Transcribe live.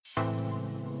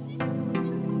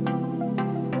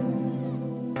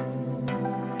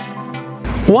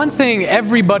One thing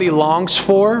everybody longs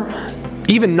for,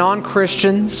 even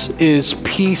non-Christians, is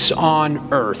peace on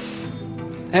earth.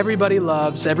 Everybody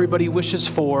loves, everybody wishes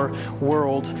for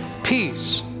world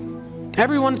peace.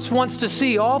 Everyone wants to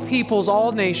see all peoples,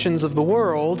 all nations of the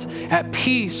world at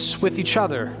peace with each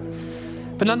other.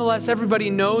 But nonetheless, everybody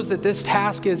knows that this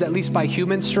task is, at least by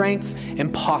human strength,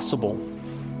 impossible.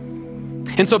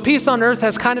 And so peace on earth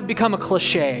has kind of become a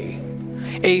cliche,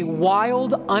 a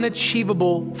wild,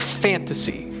 unachievable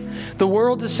fantasy. The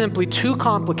world is simply too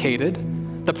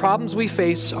complicated. The problems we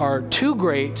face are too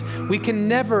great. We can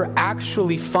never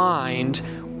actually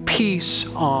find peace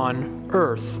on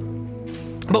earth.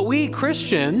 But we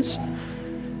Christians,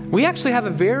 we actually have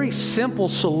a very simple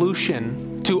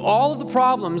solution to all of the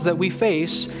problems that we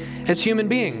face as human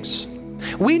beings.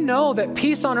 We know that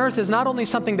peace on earth is not only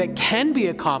something that can be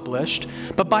accomplished,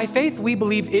 but by faith we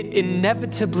believe it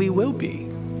inevitably will be.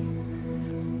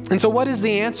 And so what is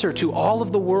the answer to all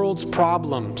of the world's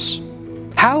problems?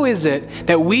 How is it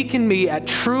that we can be at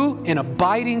true and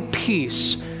abiding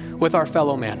peace with our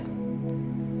fellow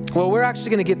man? Well, we're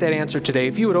actually going to get that answer today.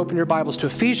 If you would open your Bibles to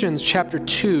Ephesians chapter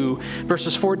 2,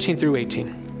 verses 14 through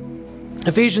 18.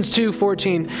 Ephesians 2,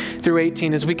 14 through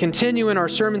 18, as we continue in our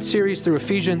sermon series through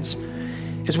Ephesians,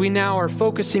 as we now are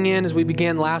focusing in, as we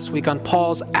began last week, on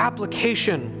Paul's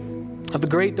application of the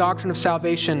great doctrine of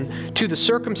salvation to the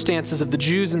circumstances of the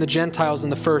Jews and the Gentiles in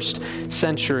the first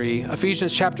century.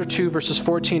 Ephesians chapter 2, verses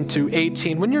 14 to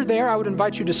 18. When you're there, I would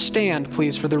invite you to stand,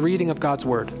 please, for the reading of God's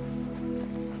word.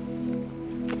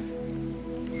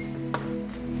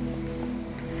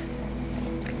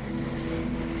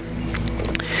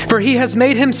 For he has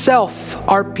made himself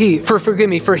our peace,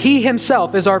 for he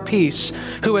himself is our peace,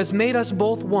 who has made us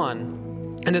both one,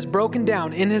 and has broken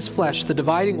down in his flesh the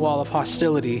dividing wall of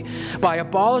hostility, by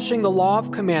abolishing the law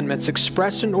of commandments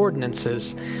expressed in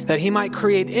ordinances, that he might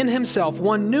create in himself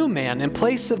one new man in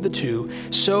place of the two,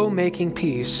 so making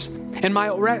peace, and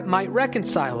might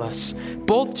reconcile us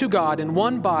both to God in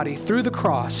one body through the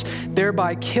cross,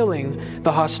 thereby killing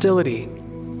the hostility.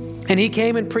 And he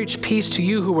came and preached peace to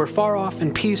you who were far off,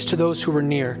 and peace to those who were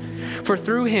near. For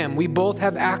through him we both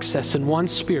have access in one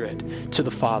Spirit to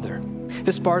the Father.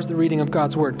 This bars the reading of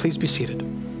God's word. Please be seated.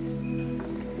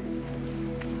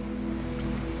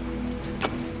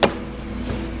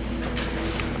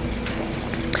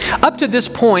 Up to this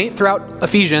point throughout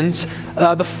Ephesians,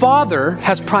 the Father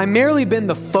has primarily been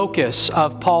the focus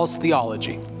of Paul's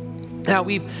theology. Now,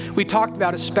 we talked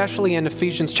about, especially in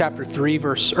Ephesians chapter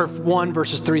 1,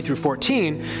 verses 3 through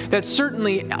 14, that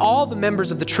certainly all the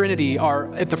members of the Trinity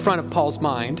are at the front of Paul's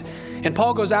mind. And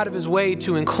Paul goes out of his way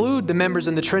to include the members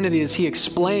in the Trinity as he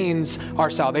explains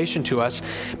our salvation to us.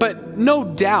 But no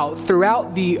doubt,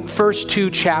 throughout the first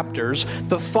two chapters,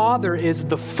 the Father is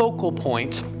the focal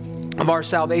point of our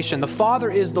salvation. The Father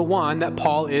is the one that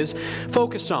Paul is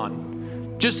focused on.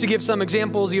 Just to give some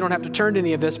examples, you don't have to turn to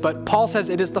any of this, but Paul says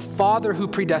it is the Father who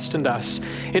predestined us.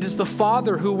 It is the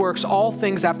Father who works all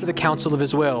things after the counsel of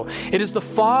his will. It is the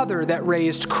Father that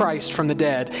raised Christ from the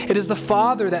dead. It is the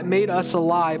Father that made us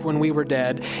alive when we were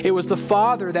dead. It was the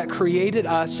Father that created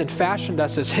us and fashioned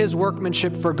us as his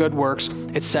workmanship for good works,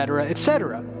 etc.,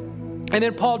 etc. And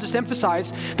then Paul just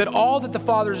emphasized that all that the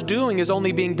Father's doing is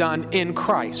only being done in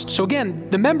Christ. So again,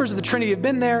 the members of the Trinity have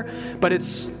been there, but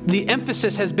the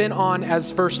emphasis has been on,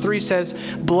 as verse 3 says,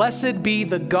 "Blessed be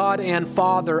the God and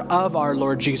Father of our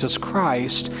Lord Jesus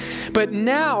Christ." But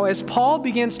now, as Paul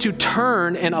begins to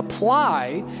turn and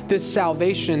apply this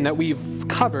salvation that we've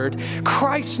covered,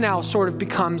 Christ now sort of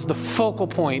becomes the focal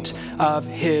point of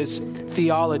his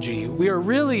theology. We are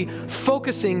really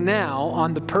focusing now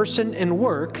on the person and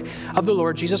work of the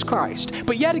Lord Jesus Christ.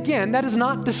 But yet again, that is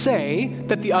not to say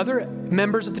that the other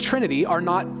members of the Trinity are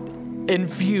not in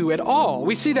view at all.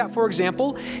 We see that, for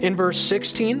example, in verse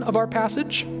 16 of our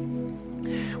passage,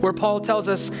 where Paul tells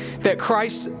us that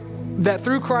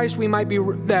through Christ we might be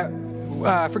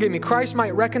Christ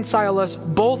might reconcile us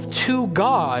both to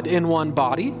God in one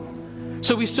body.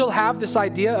 So we still have this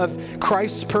idea of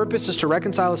Christ's purpose is to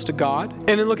reconcile us to God.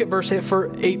 And then look at verse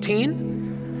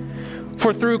 18.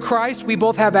 For through Christ we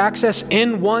both have access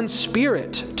in one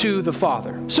Spirit to the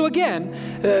Father. So again,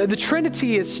 the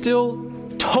Trinity is still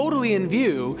totally in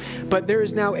view, but there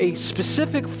is now a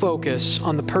specific focus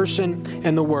on the person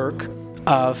and the work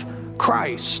of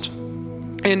Christ.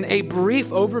 And a brief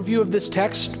overview of this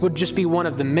text would just be one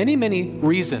of the many, many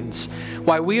reasons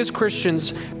why we as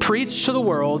Christians preach to the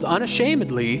world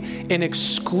unashamedly an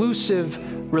exclusive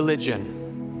religion.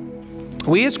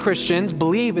 We as Christians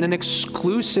believe in an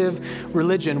exclusive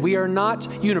religion. We are not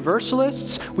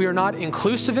universalists. We are not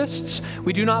inclusivists.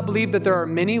 We do not believe that there are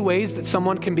many ways that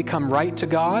someone can become right to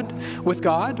God, with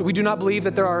God. We do not believe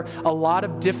that there are a lot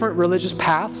of different religious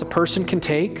paths a person can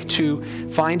take to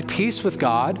find peace with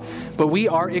God, but we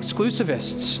are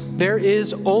exclusivists. There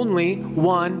is only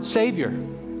one Savior.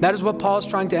 That is what Paul is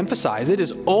trying to emphasize. It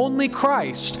is only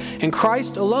Christ and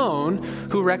Christ alone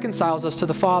who reconciles us to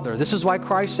the Father. This is why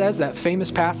Christ says that famous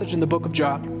passage in the book of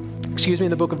John,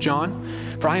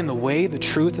 "For I am the way, the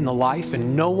truth, and the life,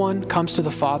 and no one comes to the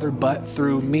Father but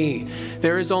through me."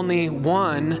 There is only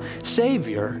one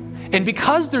Savior. And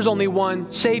because there's only one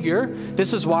Savior,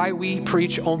 this is why we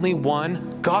preach only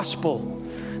one gospel.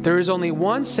 There is only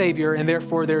one Savior, and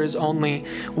therefore there is only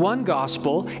one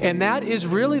gospel, and that is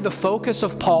really the focus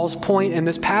of Paul's point in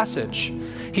this passage.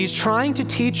 He's trying to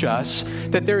teach us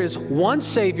that there is one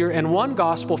Savior and one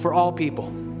gospel for all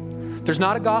people. There's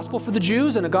not a gospel for the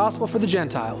Jews and a gospel for the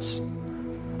Gentiles.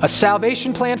 A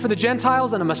salvation plan for the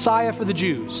Gentiles and a Messiah for the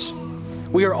Jews.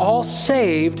 We are all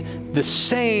saved the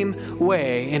same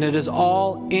way, and it is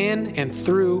all in and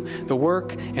through the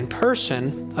work and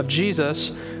person of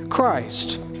Jesus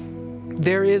Christ.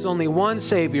 There is only one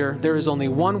Savior. There is only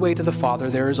one way to the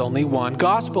Father. There is only one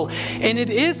gospel. And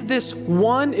it is this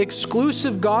one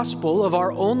exclusive gospel of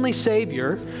our only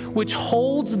Savior which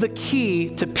holds the key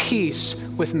to peace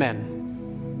with men.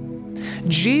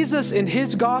 Jesus in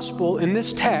his gospel in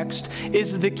this text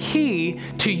is the key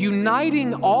to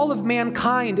uniting all of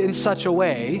mankind in such a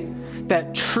way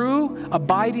that true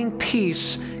abiding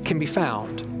peace can be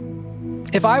found.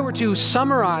 If I were to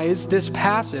summarize this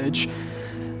passage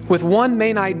with one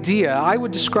main idea, I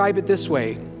would describe it this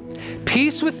way.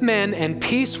 Peace with men and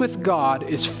peace with God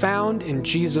is found in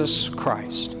Jesus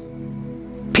Christ.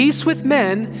 Peace with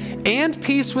men and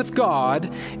peace with God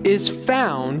is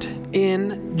found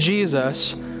in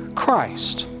Jesus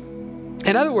Christ.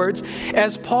 In other words,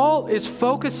 as Paul is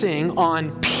focusing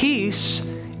on peace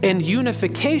and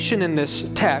unification in this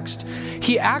text,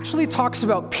 he actually talks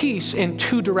about peace in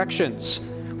two directions,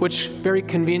 which very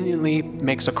conveniently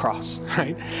makes a cross,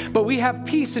 right? But we have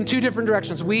peace in two different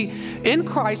directions. In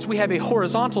Christ, we have a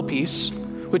horizontal peace,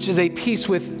 which is a peace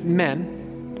with men.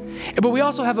 But we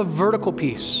also have a vertical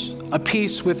peace, a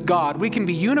peace with God. We can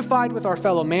be unified with our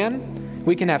fellow man.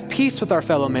 We can have peace with our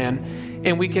fellow man.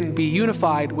 And we can be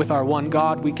unified with our one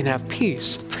God. We can have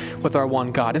peace with our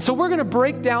one God. And so we're going to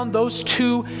break down those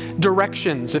two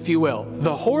directions, if you will,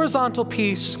 the horizontal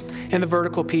peace and the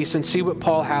vertical peace, and see what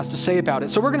Paul has to say about it.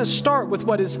 So we're going to start with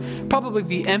what is probably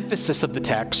the emphasis of the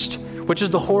text, which is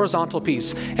the horizontal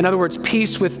peace. In other words,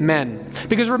 peace with men.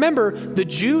 Because remember, the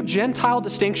Jew-Gentile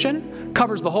distinction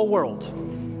covers the whole world.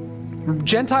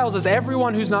 Gentiles is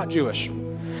everyone who's not Jewish.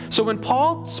 So when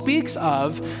Paul speaks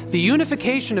of the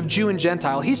unification of Jew and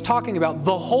Gentile, he's talking about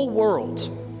the whole world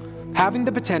having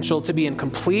the potential to be in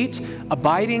complete,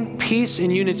 abiding peace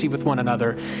and unity with one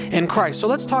another in Christ. So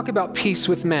let's talk about peace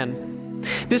with men.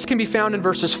 This can be found in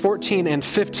verses 14 and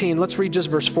 15. Let's read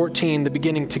just verse 14, the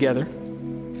beginning together.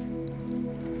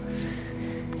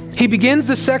 He begins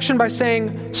this section by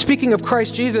saying, speaking of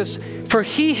Christ Jesus, "For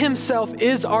he himself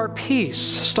is our peace."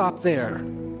 Stop there.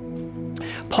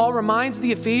 Paul reminds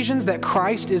the Ephesians that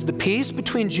Christ is the peace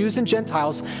between Jews and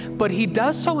Gentiles, but he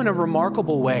does so in a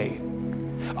remarkable way.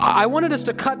 I wanted us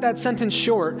to cut that sentence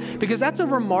short because that's a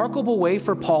remarkable way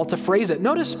for Paul to phrase it.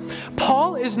 Notice,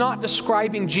 Paul is not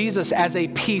describing Jesus as a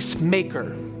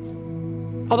peacemaker.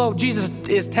 Although Jesus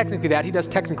is technically that, he does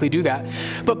technically do that.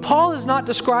 But Paul is not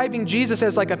describing Jesus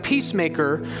as like a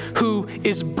peacemaker who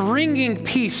is bringing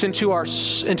peace into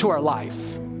our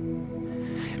life.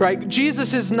 Right?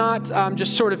 Jesus is not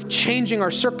just sort of changing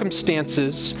our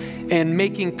circumstances and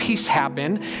making peace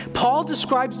happen. Paul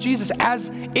describes Jesus as,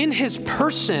 in his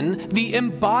person, the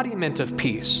embodiment of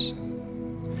peace.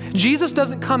 Jesus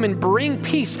doesn't come and bring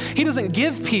peace. He doesn't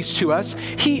give peace to us.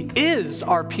 He is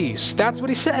our peace. That's what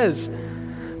he says.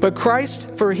 But Christ,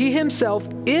 for he himself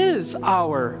is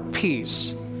our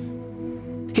peace.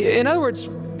 In other words,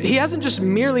 he isn't just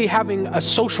merely having a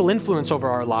social influence over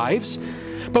our lives,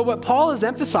 but what Paul is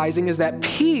emphasizing is that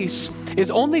peace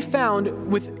is only found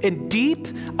with a deep,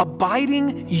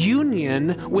 abiding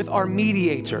union with our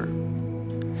mediator.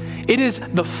 It is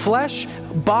the flesh,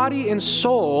 body, and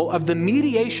soul of the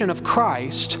mediation of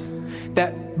Christ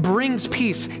that brings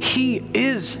peace. He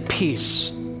is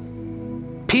peace.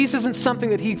 Peace isn't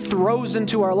something that he throws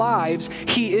into our lives.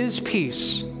 He is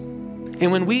peace.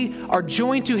 And when we are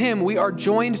joined to him, we are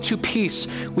joined to peace.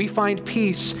 We find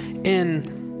peace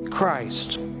in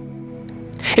Christ.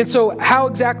 And so how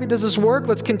exactly does this work?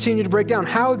 Let's continue to break down.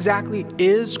 How exactly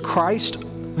is Christ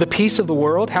the peace of the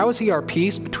world? How is he our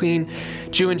peace between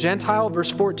Jew and Gentile? Verse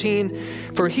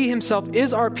 14, for he himself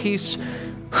is our peace,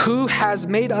 who has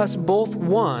made us both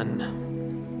one.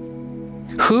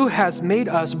 Who has made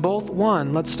us both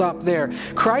one? Let's stop there.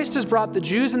 Christ has brought the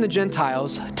Jews and the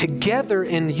Gentiles together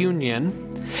in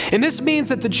union. And this means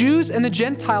that the Jews and the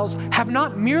Gentiles have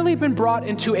not merely been brought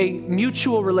into a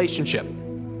mutual relationship.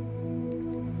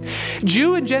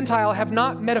 Jew and Gentile have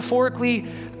not metaphorically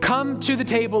come to the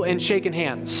table and shaken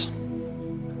hands.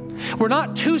 We're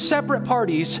not two separate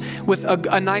parties with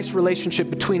a nice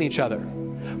relationship between each other.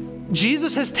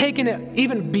 Jesus has taken it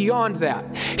even beyond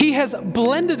that. He has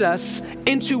blended us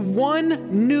into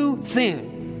one new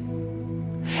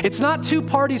thing. It's not two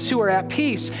parties who are at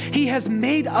peace. He has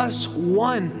made us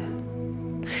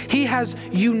one. He has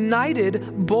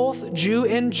united both Jew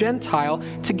and Gentile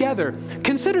together.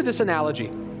 Consider this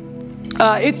analogy.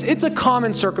 It's a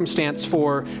common circumstance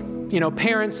for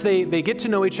parents. They get to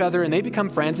know each other and they become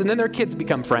friends, and then their kids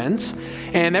become friends.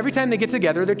 And every time they get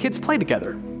together, their kids play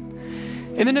together.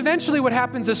 And then eventually what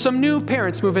happens is some new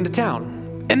parents move into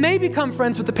town, and they become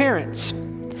friends with the parents.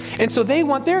 And so they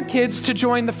want their kids to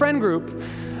join the friend group,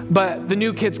 but the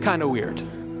new kid's kind of weird.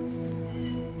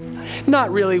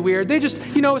 Not really weird. They just,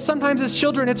 sometimes as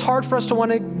children, it's hard for us to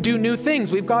want to do new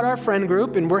things. We've got our friend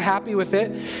group and we're happy with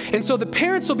it. And so the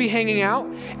parents will be hanging out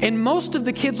and most of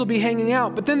the kids will be hanging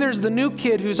out. But then there's the new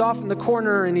kid who's off in the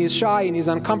corner and he's shy and he's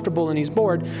uncomfortable and he's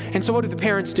bored. And so what do the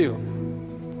parents do?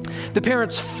 The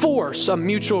parents force a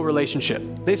mutual relationship.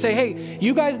 They say, hey,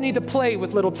 you guys need to play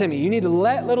with little Timmy. You need to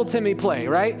let little Timmy play,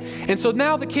 right? And so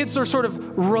now the kids are sort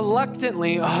of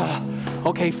reluctantly,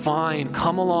 okay, fine,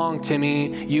 come along,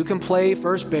 Timmy. You can play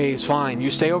first base, fine.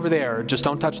 You stay over there, just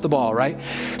don't touch the ball, right?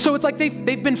 So it's like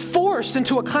they've been forced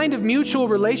into a kind of mutual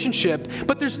relationship,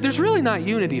 but there's really not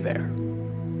unity there,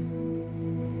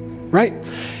 right?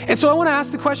 And so I want to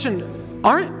ask the question,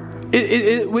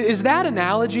 is that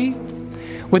analogy,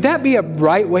 would that be a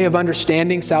right way of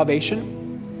understanding salvation?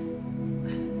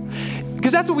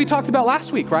 Because that's what we talked about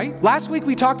last week, right? Last week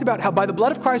we talked about how by the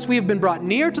blood of Christ we have been brought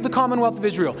near to the commonwealth of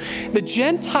Israel. The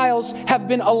Gentiles have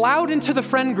been allowed into the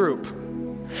friend group.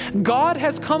 God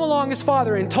has come along as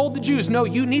Father and told the Jews, no,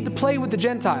 you need to play with the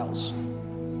Gentiles.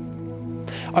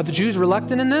 Are the Jews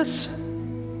reluctant in this?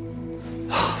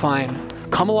 Fine.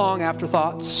 Come along,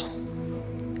 afterthoughts.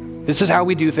 This is how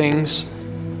we do things.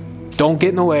 Don't get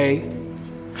in the way.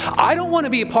 I don't want to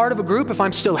be a part of a group if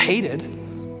I'm still hated.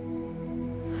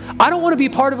 I don't want to be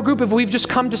part of a group if we've just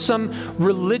come to some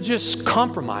religious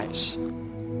compromise.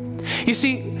 You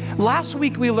see, last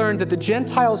week we learned that the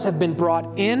Gentiles have been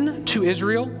brought in to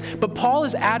Israel, but Paul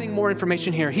is adding more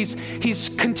information here. He's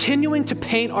continuing to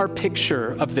paint our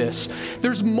picture of this.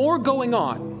 There's more going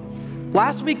on.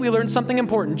 Last week we learned something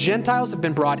important. Gentiles have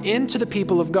been brought into the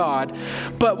people of God,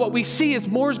 but what we see is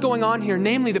more is going on here,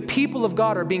 namely the people of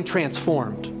God are being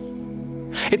transformed.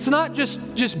 It's not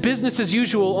just business as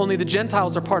usual, only the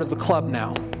Gentiles are part of the club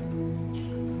now.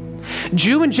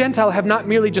 Jew and Gentile have not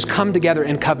merely just come together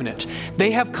in covenant.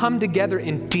 They have come together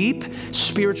in deep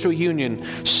spiritual union,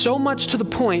 so much to the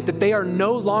point that they are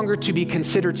no longer to be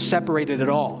considered separated at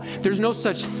all. There's no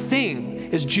such thing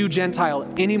as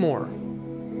Jew-Gentile anymore.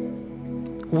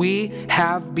 We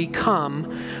have become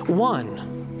one.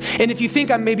 And if you think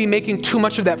I'm maybe making too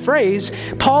much of that phrase,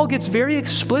 Paul gets very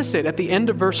explicit at the end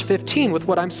of verse 15 with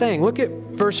what I'm saying. Look at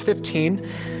verse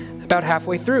 15, about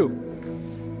halfway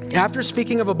through. After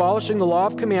speaking of abolishing the law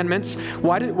of commandments,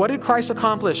 what did Christ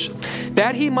accomplish?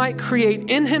 That he might create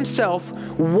in himself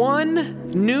one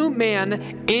new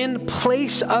man in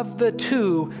place of the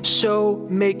two, so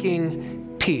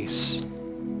making peace.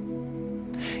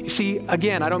 You see,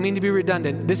 again, I don't mean to be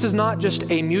redundant. This is not just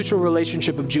a mutual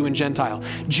relationship of Jew and Gentile.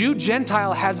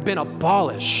 Jew-Gentile has been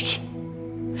abolished.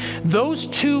 Those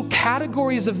two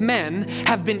categories of men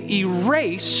have been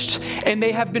erased and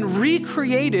they have been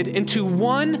recreated into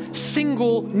one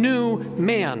single new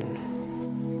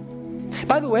man.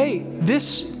 By the way,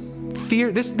 this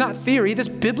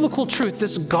biblical truth,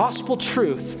 this gospel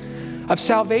truth of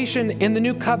salvation in the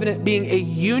new covenant being a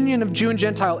union of Jew and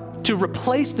Gentile to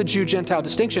replace the Jew-Gentile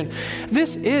distinction,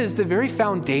 this is the very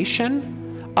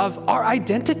foundation of our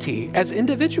identity as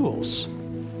individuals.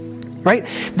 Right?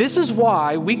 This is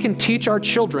why we can teach our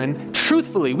children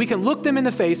truthfully. We can look them in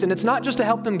the face, and it's not just to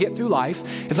help them get through life.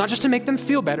 It's not just to make them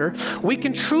feel better. We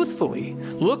can truthfully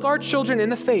look our children in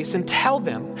the face and tell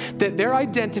them that their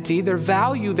identity, their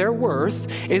value, their worth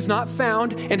is not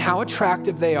found in how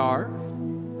attractive they are.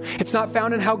 It's not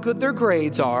found in how good their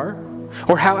grades are,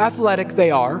 or how athletic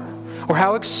they are, or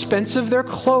how expensive their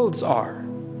clothes are.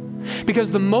 Because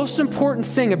the most important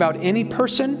thing about any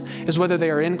person is whether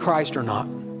they are in Christ or not.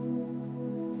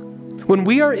 When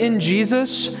we are in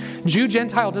Jesus, Jew,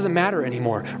 Gentile doesn't matter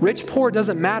anymore. Rich, poor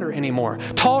doesn't matter anymore.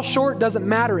 Tall, short doesn't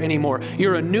matter anymore.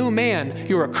 You're a new man.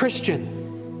 You're a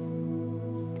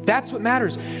Christian. That's what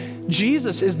matters.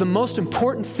 Jesus is the most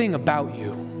important thing about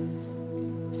you.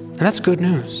 And that's good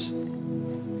news.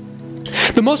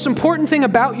 The most important thing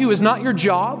about you is not your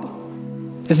job,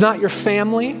 is not your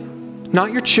family,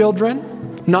 not your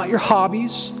children, not your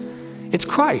hobbies. It's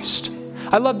Christ.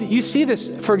 I love that you see this,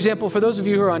 for example, for those of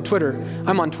you who are on Twitter.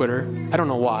 I'm on Twitter. I don't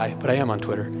know why, but I am on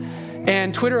Twitter.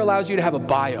 And Twitter allows you to have a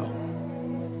bio.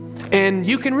 And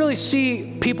you can really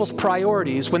see people's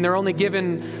priorities when they're only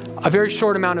given a very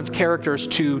short amount of characters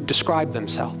to describe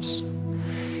themselves.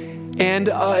 And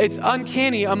it's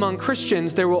uncanny among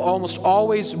Christians, they will almost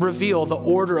always reveal the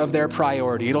order of their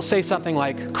priority. It'll say something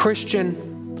like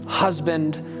Christian,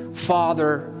 husband,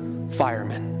 father,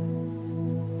 fireman.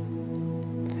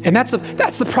 And that's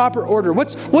the proper order.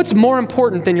 What's more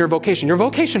important than your vocation? Your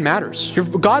vocation matters.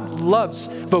 God loves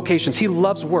vocations. He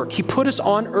loves work. He put us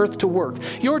on earth to work.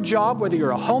 Your job, whether you're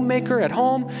a homemaker at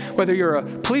home, whether you're a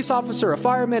police officer, a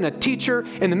fireman, a teacher,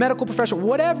 in the medical profession,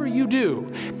 whatever you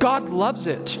do, God loves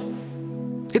it.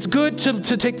 It's good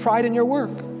to take pride in your work.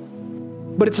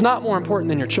 But it's not more important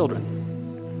than your children.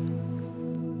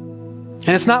 And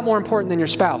it's not more important than your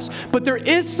spouse. But there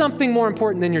is something more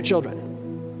important than your children.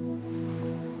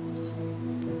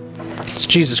 It's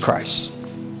Jesus Christ.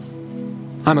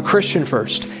 I'm a Christian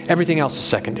first. Everything else is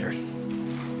secondary.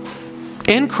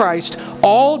 In Christ,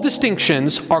 all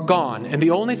distinctions are gone, and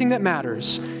the only thing that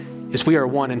matters is we are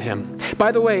one in Him.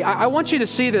 By the way, I want you to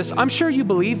see this. I'm sure you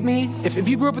believe me. If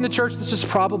you grew up in the church, this is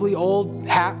probably old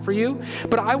hat for you.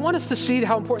 But I want us to see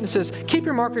how important this is. Keep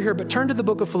your marker here, but turn to the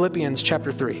book of Philippians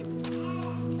chapter 3.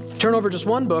 Turn over just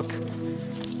one book,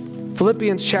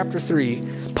 Philippians chapter 3.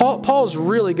 Paul is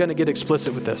really going to get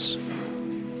explicit with this.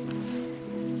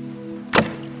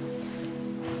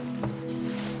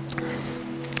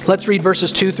 Let's read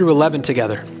verses 2 through 11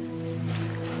 together.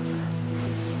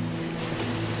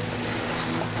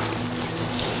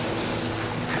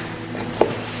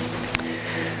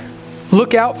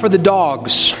 Look out for the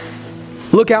dogs.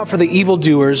 Look out for the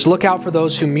evildoers. Look out for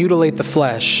those who mutilate the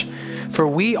flesh. For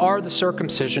we are the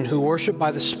circumcision who worship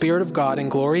by the Spirit of God and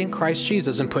glory in Christ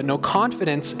Jesus and put no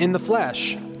confidence in the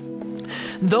flesh.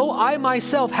 Though I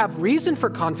myself have reason for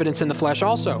confidence in the flesh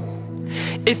also.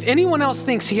 If anyone else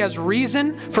thinks he has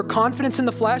reason for confidence in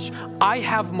the flesh, I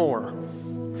have more.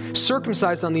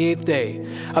 Circumcised on the 8th day,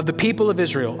 of the people of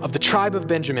Israel, of the tribe of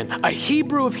Benjamin, a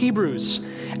Hebrew of Hebrews,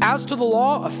 as to the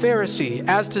law, a Pharisee,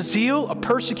 as to zeal, a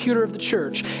persecutor of the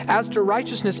church, as to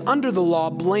righteousness under the law,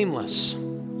 blameless.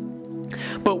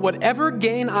 But whatever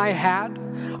gain I had,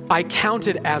 I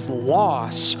counted as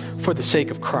loss for the sake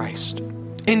of Christ.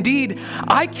 Indeed,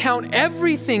 I count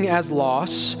everything as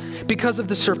loss because of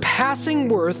the surpassing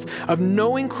worth of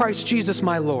knowing Christ Jesus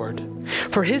my Lord.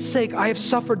 For His sake I have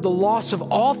suffered the loss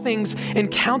of all things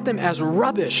and count them as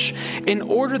rubbish, in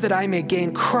order that I may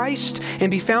gain Christ and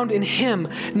be found in Him,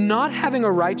 not having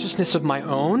a righteousness of my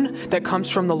own that comes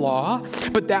from the law,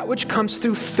 but that which comes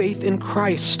through faith in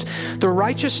Christ, the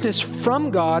righteousness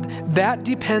from God that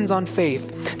depends on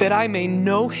faith, that I may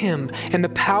know Him and the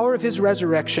power of His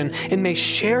resurrection and may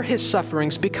share His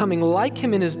sufferings, becoming like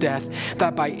Him in His death,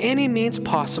 that by any means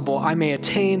possible I may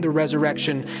attain the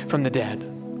resurrection from the dead.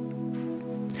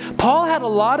 Paul had a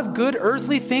lot of good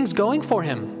earthly things going for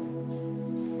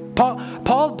him.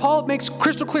 Paul makes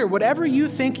crystal clear, whatever you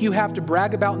think you have to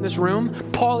brag about in this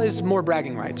room, Paul is more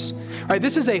bragging rights. All right,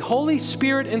 this is a Holy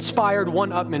Spirit-inspired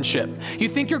one-upmanship. You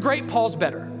think you're great, Paul's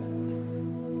better.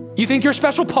 You think you're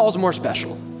special, Paul's more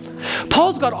special.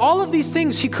 Paul's got all of these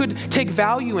things he could take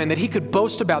value in, that he could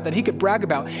boast about, that he could brag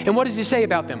about. And what does he say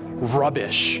about them?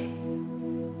 Rubbish.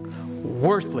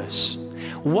 Worthless.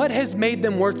 What has made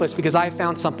them worthless? Because I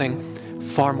found something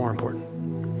far more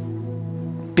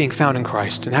important. Being found in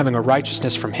Christ and having a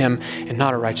righteousness from Him and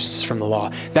not a righteousness from the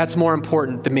law. That's more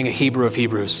important than being a Hebrew of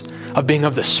Hebrews, of being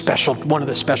of one of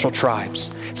the special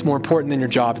tribes. It's more important than your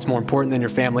job. It's more important than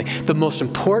your family. The most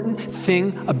important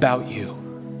thing about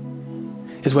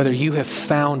you is whether you have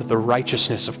found the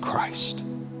righteousness of Christ.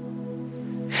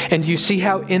 And you see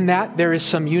how in that there is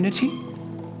some unity?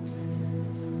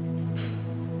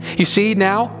 You see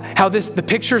now how the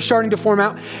picture is starting to form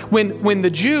out? When the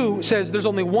Jew says, there's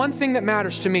only one thing that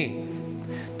matters to me,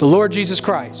 the Lord Jesus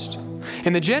Christ.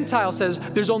 And the Gentile says,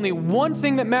 there's only one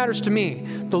thing that matters to me,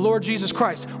 the Lord Jesus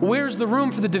Christ. Where's the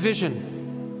room for the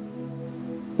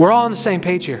division? We're all on the same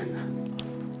page here.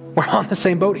 We're on the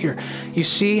same boat here. You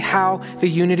see how the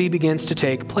unity begins to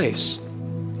take place.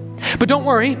 But don't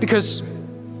worry, because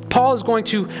Paul is going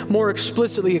to more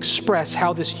explicitly express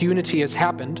how this unity has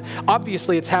happened.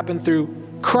 Obviously, it's happened through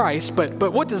Christ,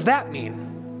 but what does that mean?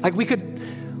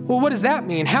 What does that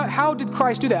mean? How did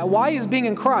Christ do that? Why is being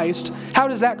in Christ, how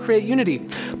does that create unity?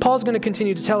 Paul's going to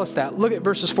continue to tell us that. Look at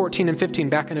verses 14 and 15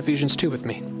 back in Ephesians 2 with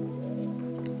me.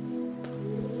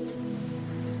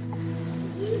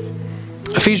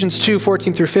 Ephesians 2,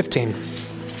 14 through 15.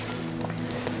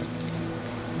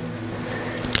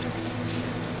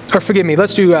 Or forgive me,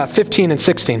 let's do 15 and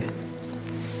 16.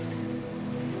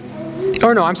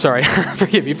 Or no, I'm sorry.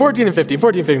 Forgive me, 14 and 15.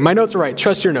 14 and 15. My notes are right.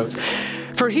 Trust your notes.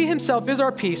 For he himself is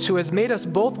our peace, who has made us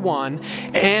both one,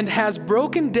 and has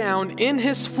broken down in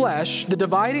his flesh the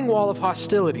dividing wall of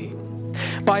hostility,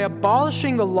 by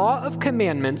abolishing the law of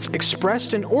commandments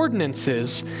expressed in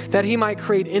ordinances, that he might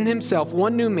create in himself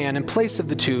one new man in place of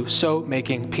the two, so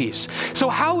making peace. So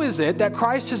how is it that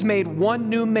Christ has made one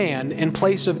new man in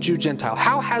place of Jew-Gentile?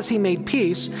 How has he made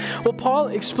peace? Well, Paul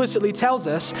explicitly tells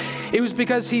us it was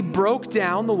because he broke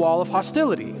down the wall of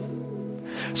hostility.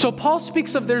 So Paul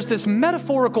speaks of there's this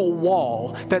metaphorical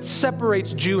wall that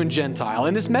separates Jew and Gentile,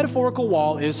 and this metaphorical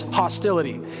wall is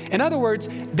hostility. In other words,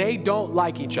 they don't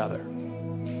like each other.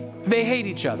 They hate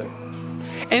each other.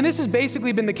 And this has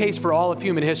basically been the case for all of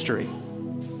human history.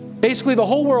 Basically, the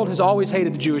whole world has always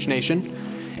hated the Jewish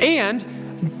nation.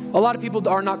 And a lot of people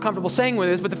are not comfortable saying with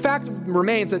this, but the fact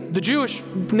remains that the Jewish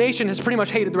nation has pretty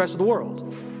much hated the rest of the world.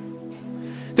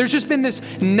 There's just been this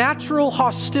natural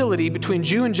hostility between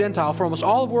Jew and Gentile for almost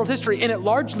all of world history, and it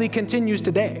largely continues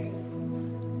today.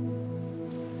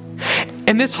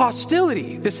 And this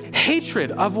hostility, this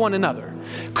hatred of one another,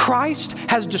 Christ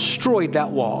has destroyed that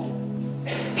wall.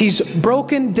 He's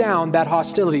broken down that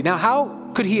hostility. Now,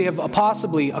 how could he have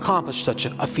possibly accomplished such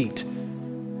a feat?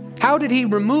 How did he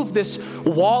remove this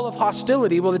wall of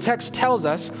hostility? Well, the text tells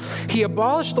us he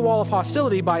abolished the wall of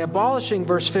hostility by abolishing,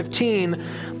 verse 15,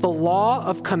 the law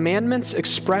of commandments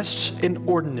expressed in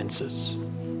ordinances.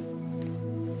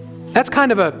 That's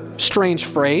kind of a strange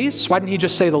phrase. Why didn't he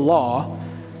just say the law?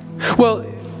 Well,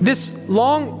 this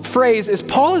long phrase is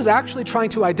Paul is actually trying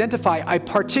to identify a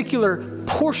particular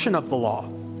portion of the law.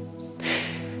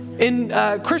 In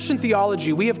Christian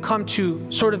theology, we have come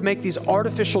to sort of make these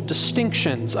artificial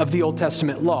distinctions of the Old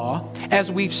Testament law,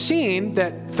 as we've seen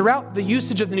that throughout the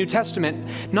usage of the New Testament,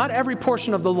 not every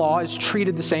portion of the law is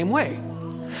treated the same way.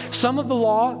 Some of the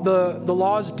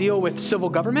laws deal with civil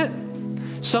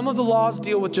government. Some of the laws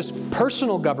deal with just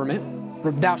personal government.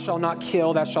 Thou shalt not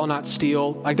kill, thou shalt not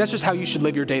steal. Like, that's just how you should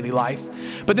live your daily life.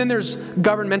 But then there's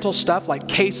governmental stuff like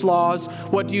case laws.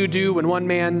 What do you do when one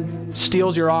man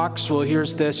steals your ox? Well,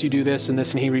 here's this, you do this and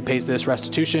this, and he repays this,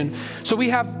 restitution. So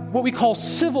we have what we call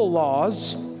civil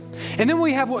laws, and then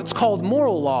we have what's called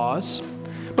moral laws.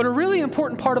 But a really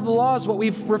important part of the law is what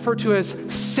we've referred to as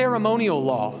ceremonial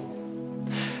law.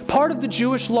 Part of the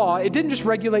Jewish law, it didn't just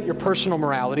regulate your personal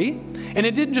morality, and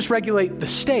it didn't just regulate the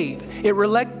state, it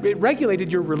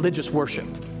regulated your religious worship.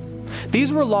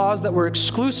 These were laws that were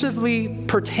exclusively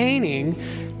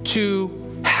pertaining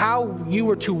to how you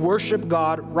were to worship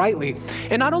God rightly.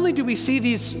 And not only do we see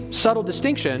these subtle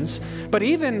distinctions, but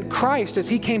even Christ, as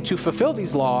he came to fulfill the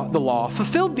law,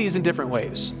 fulfilled these in different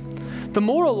ways. The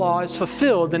moral law is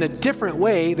fulfilled in a different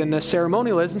way than the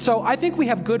ceremonial is. And so I think we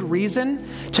have good reason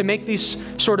to make these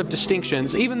sort of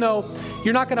distinctions, even though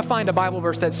you're not going to find a Bible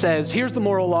verse that says, here's the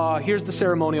moral law, here's the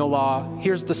ceremonial law,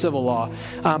 here's the civil law.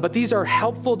 But these are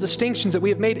helpful distinctions that we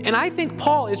have made. And I think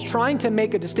Paul is trying to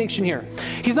make a distinction here.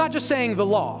 He's not just saying the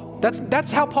law. That's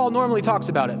how Paul normally talks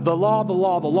about it. The law, the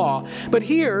law, the law. But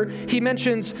here he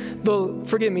mentions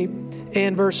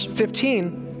in verse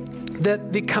 15,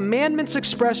 that the commandments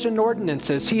expressed in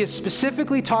ordinances, he is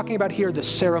specifically talking about here the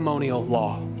ceremonial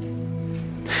law.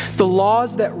 The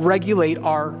laws that regulate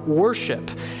our worship.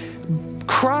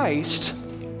 Christ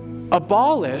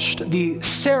abolished the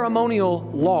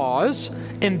ceremonial laws,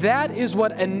 and that is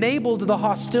what enabled the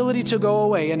hostility to go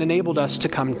away and enabled us to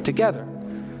come together.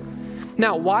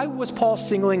 Now, why was Paul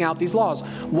singling out these laws?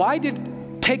 Why did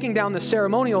taking down the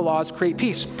ceremonial laws create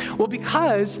peace? Well,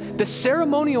 because the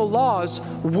ceremonial laws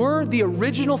were the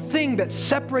original thing that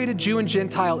separated Jew and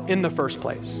Gentile in the first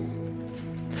place.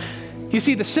 You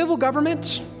see, the civil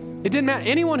government, it didn't matter.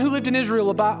 Anyone who lived in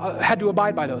Israel had to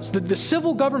abide by those. The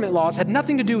civil government laws had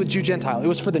nothing to do with Jew-Gentile. It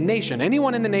was for the nation,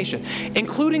 anyone in the nation,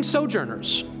 including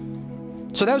sojourners.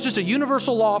 So that was just a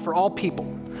universal law for all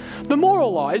people. The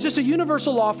moral law is just a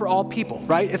universal law for all people,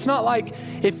 right? It's not like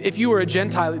if you were a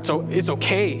Gentile, it's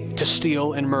okay to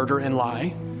steal and murder and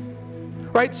lie,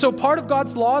 right? So part of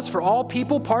God's law is for all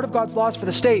people, part of God's law is for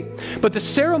the state. But the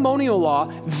ceremonial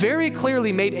law very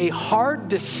clearly made a hard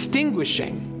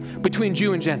distinguishing between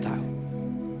Jew and Gentile.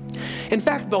 In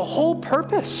fact, the whole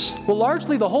purpose,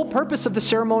 largely the whole purpose of the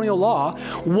ceremonial law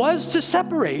was to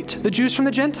separate the Jews from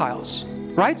the Gentiles.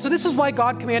 Right? So this is why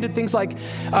God commanded things like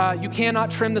you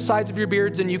cannot trim the sides of your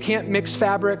beards, and you can't mix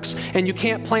fabrics, and you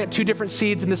can't plant two different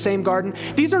seeds in the same garden.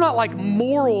 These are not like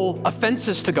moral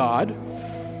offenses to God,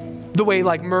 the way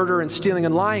like murder and stealing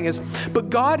and lying is. But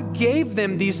God gave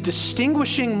them these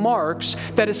distinguishing marks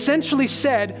that essentially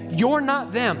said, you're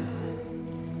not them.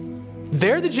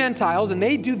 They're the Gentiles, and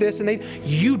they do this, and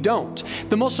you don't.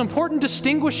 The most important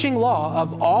distinguishing law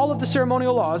of all of the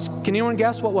ceremonial laws, can anyone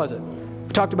guess what was it?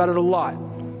 We talked about it a lot.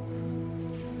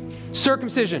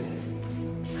 Circumcision.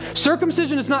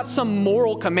 Circumcision is not some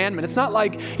moral commandment. It's not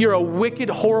like you're a wicked,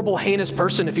 horrible, heinous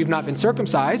person if you've not been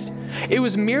circumcised. It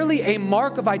was merely a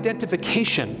mark of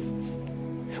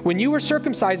identification. When you were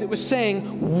circumcised, it was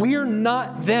saying, we're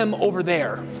not them over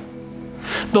there.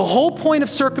 The whole point of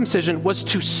circumcision was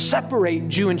to separate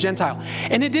Jew and Gentile.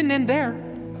 And it didn't end there.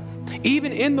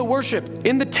 Even in the worship,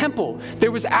 in the temple,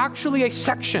 there was actually a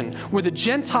section where the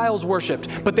Gentiles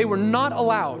worshiped, but they were not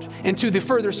allowed into the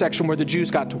further section where the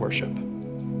Jews got to worship.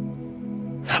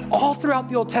 All throughout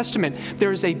the Old Testament,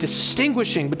 there is a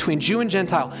distinguishing between Jew and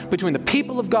Gentile, between the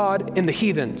people of God and the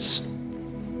heathens.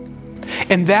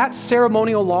 And that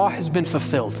ceremonial law has been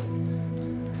fulfilled.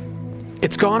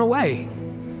 It's gone away.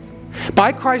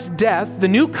 By Christ's death, the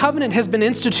new covenant has been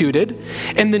instituted,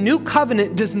 and the new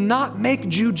covenant does not make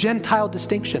Jew-Gentile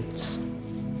distinctions.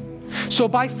 So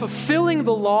by fulfilling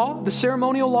the law, the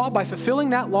ceremonial law, by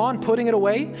fulfilling that law and putting it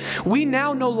away, we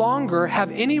now no longer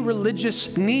have any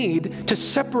religious need to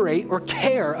separate or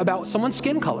care about someone's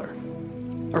skin color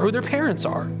or who their parents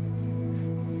are.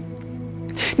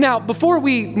 Now, before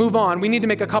we move on, we need to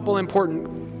make a couple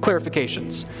important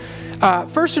clarifications.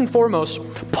 First and foremost,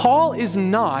 Paul is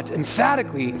not,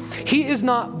 emphatically, he is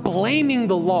not blaming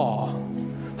the law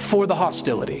for the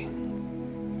hostility.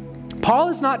 Paul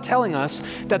is not telling us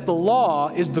that the law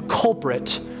is the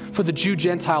culprit for the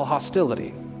Jew-Gentile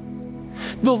hostility.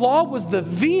 The law was the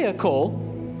vehicle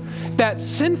that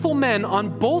sinful men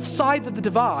on both sides of the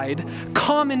divide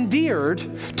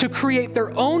commandeered to create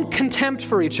their own contempt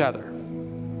for each other.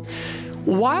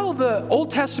 While the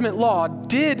Old Testament law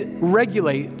did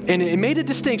regulate and it made a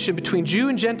distinction between Jew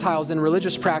and Gentiles in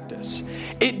religious practice,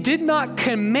 it did not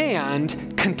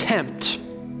command contempt.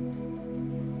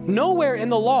 Nowhere in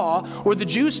the law were the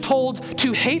Jews told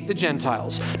to hate the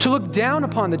Gentiles, to look down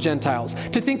upon the Gentiles,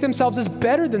 to think themselves as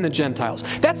better than the Gentiles.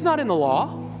 That's not in the law.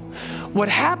 What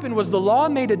happened was the law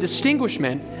made a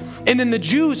distinguishment, and then the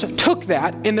Jews took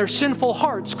that in their sinful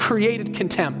hearts, created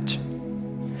contempt.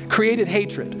 Created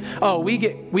hatred. Oh, we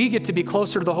get to be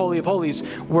closer to the Holy of Holies.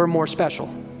 We're more special.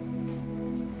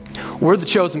 We're the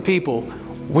chosen people.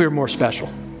 We're more special.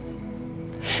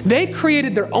 They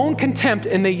created their own contempt,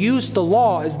 and they used the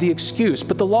law as the excuse.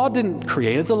 But the law didn't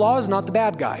create it. The law is not the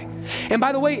bad guy. And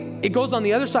by the way, it goes on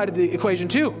the other side of the equation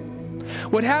too.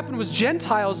 What happened was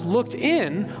Gentiles looked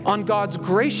in on God's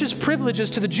gracious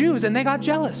privileges to the Jews, and they got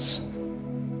jealous.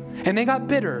 And they got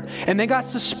bitter, and they got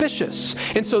suspicious.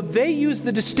 And so they used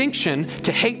the distinction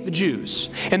to hate the Jews.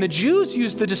 And the Jews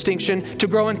used the distinction to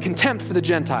grow in contempt for the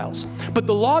Gentiles. But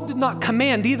the law did not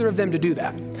command either of them to do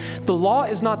that. The law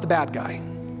is not the bad guy.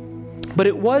 But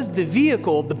it was the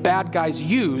vehicle the bad guys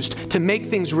used to make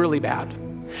things really bad.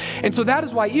 And so that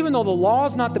is why, even though the law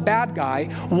is not the bad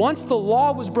guy, once the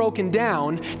law was broken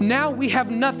down, now we have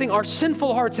nothing, our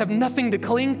sinful hearts have nothing to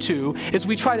cling to as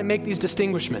we try to make these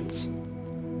distinguishments.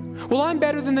 Well, I'm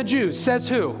better than the Jews. Says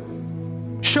who?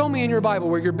 Show me in your Bible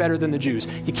where you're better than the Jews.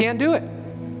 You can't do it.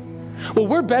 Well,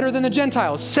 we're better than the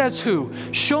Gentiles. Says who?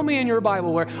 Show me in your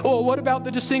Bible where, oh, what about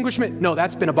the distinguishment? No,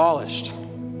 that's been abolished.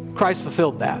 Christ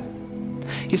fulfilled that.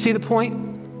 You see the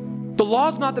point? The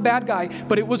law's not the bad guy,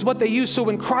 but it was what they used. So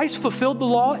when Christ fulfilled the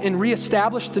law and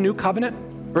reestablished the new covenant,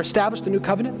 or established the new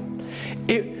covenant,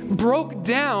 it broke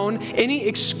down any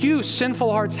excuse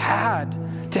sinful hearts had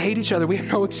to hate each other. We have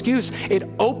no excuse. It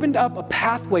opened up a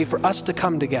pathway for us to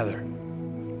come together.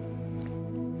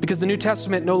 Because the New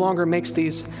Testament no longer makes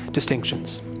these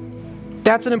distinctions.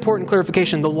 That's an important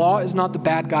clarification. The law is not the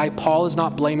bad guy. Paul is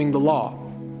not blaming the law.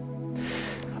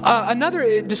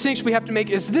 Another distinction we have to make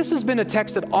is this has been a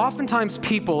text that oftentimes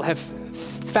people have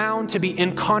found to be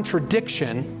in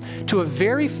contradiction to a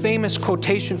very famous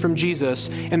quotation from Jesus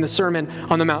in the Sermon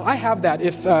on the Mount. I have that.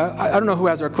 If I don't know who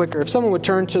has our clicker. If someone would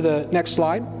turn to the next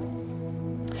slide.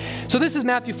 So this is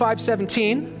Matthew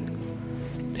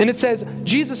 5:17. And it says,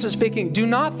 Jesus is speaking, "Do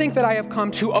not think that I have come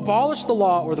to abolish the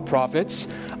law or the prophets.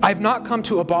 I have not come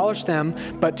to abolish them,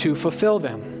 but to fulfill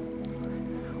them."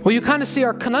 Well, you kind of see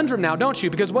our conundrum now, don't you?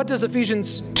 Because what does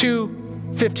Ephesians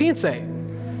 2:15 say?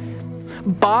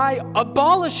 by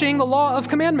abolishing the law of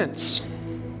commandments.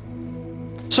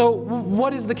 So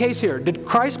what is the case here? Did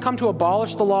Christ come to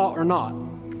abolish the law or not?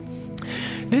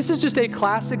 This is just a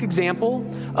classic example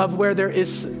of where there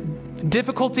is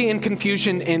difficulty and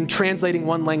confusion in translating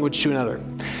one language to another.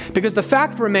 Because the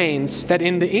fact remains that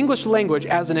in the English language,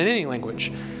 as in any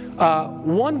language,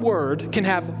 one word can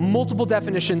have multiple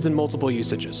definitions and multiple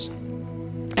usages.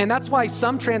 And that's why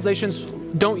some translations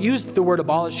don't use the word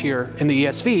abolish here in the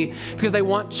ESV, because they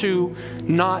want to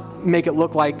not make it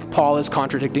look like Paul is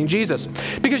contradicting Jesus.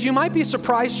 Because you might be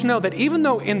surprised to know that even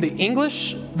though in the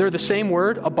English they're the same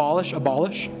word, abolish,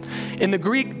 in the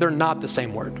Greek they're not the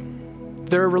same word.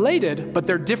 They're related, but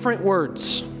they're different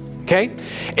words. Okay?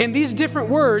 And these different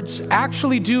words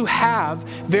actually do have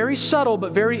very subtle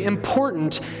but very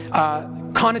important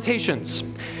connotations.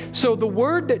 So the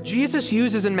word that Jesus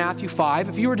uses in Matthew 5,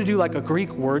 if you were to do like a Greek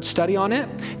word study on it,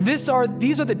 these are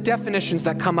the definitions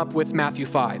that come up with Matthew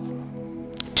 5.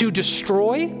 To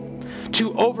destroy,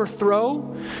 to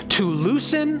overthrow, to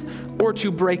loosen, or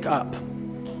to break up.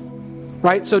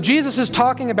 Right? So Jesus is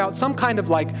talking about some kind of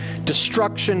like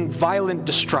destruction, violent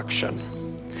destruction.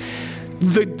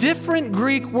 The different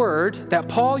Greek word that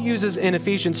Paul uses in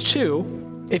Ephesians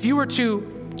 2, if you were to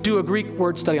do a Greek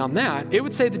word study on that, it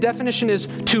would say the definition is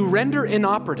to render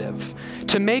inoperative,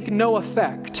 to make no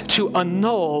effect, to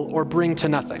annul or bring to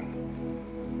nothing.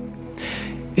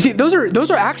 You see, those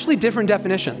are actually different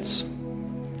definitions.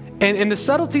 And the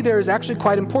subtlety there is actually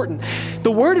quite important.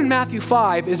 The word in Matthew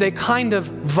 5 is a kind of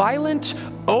violent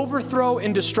overthrow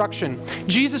and destruction.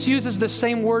 Jesus uses the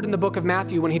same word in the book of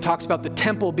Matthew when he talks about the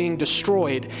temple being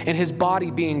destroyed and his body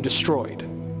being destroyed.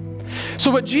 So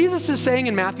what Jesus is saying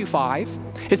in Matthew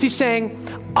 5 is he's saying,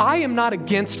 I am not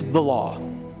against the law.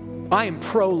 I am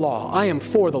pro-law. I am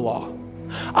for the law.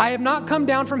 I have not come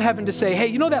down from heaven to say, hey,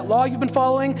 you know that law you've been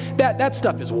following? That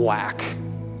stuff is whack.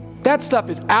 That stuff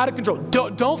is out of control.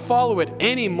 Don't follow it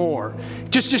anymore.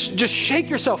 Just shake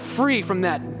yourself free from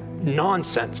that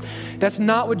nonsense. That's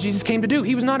not what Jesus came to do.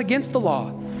 He was not against the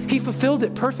law. He fulfilled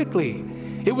it perfectly.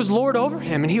 It was Lord over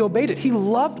him, and he obeyed it. He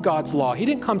loved God's law. He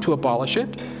didn't come to abolish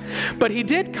it. But he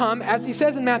did come, as he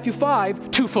says in Matthew 5,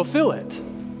 to fulfill it.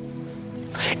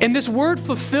 And this word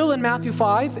fulfill in Matthew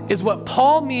 5 is what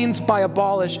Paul means by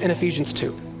abolish in Ephesians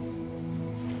 2.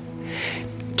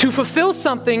 To fulfill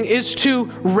something is to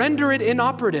render it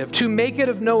inoperative, to make it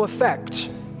of no effect.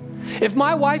 If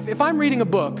I'm reading a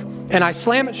book and I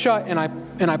slam it shut and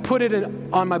I put it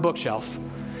on my bookshelf,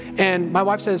 and my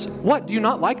wife says, what, do you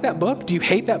not like that book? Do you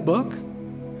hate that book?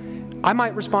 I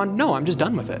might respond, no, I'm just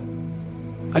done with it.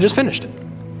 I just finished it.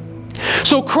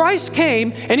 So Christ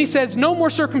came and he says, no more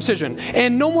circumcision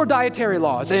and no more dietary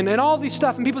laws and all these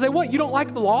stuff. And people say, what, you don't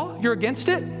like the law? You're against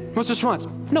it? What's the response?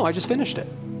 No, I just finished it.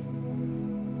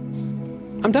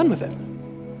 I'm done with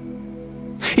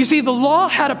it. You see, the law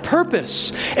had a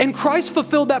purpose, and Christ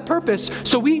fulfilled that purpose,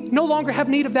 so we no longer have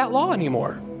need of that law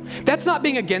anymore. That's not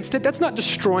being against it. That's not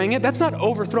destroying it. That's not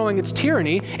overthrowing its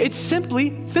tyranny. It's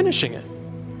simply finishing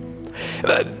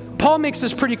it. Paul makes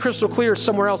this pretty crystal clear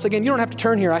somewhere else. Again, you don't have to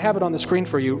turn here. I have it on the screen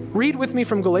for you. Read with me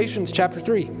from Galatians chapter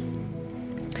 3.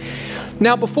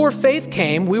 Now, before faith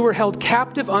came, we were held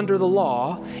captive under the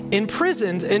law,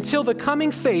 imprisoned until the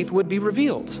coming faith would be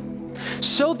revealed.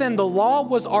 So then the law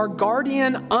was our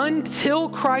guardian until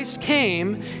Christ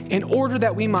came in order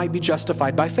that we might be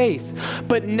justified by faith.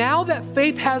 But now that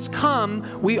faith has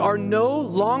come, we are no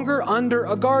longer under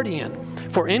a guardian.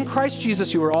 For in Christ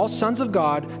Jesus you are all sons of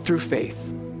God through faith.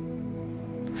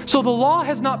 So the law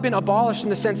has not been abolished in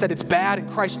the sense that it's bad and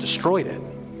Christ destroyed it.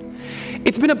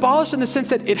 It's been abolished in the sense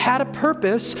that it had a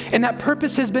purpose, and that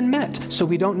purpose has been met, so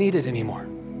we don't need it anymore.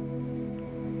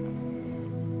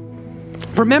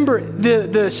 Remember,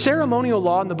 the ceremonial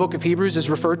law in the book of Hebrews is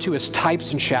referred to as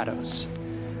types and shadows.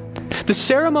 The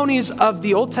ceremonies of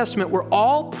the Old Testament were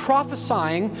all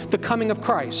prophesying the coming of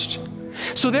Christ.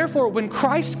 So therefore, when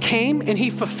Christ came and he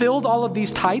fulfilled all of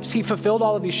these types, he fulfilled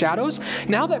all of these shadows,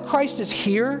 now that Christ is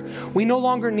here, we no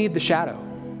longer need the shadow.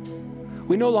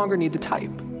 We no longer need the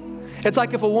type. It's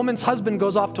like if a woman's husband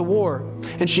goes off to war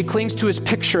and she clings to his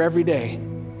picture every day.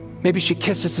 Maybe she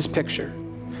kisses his picture.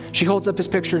 She holds up his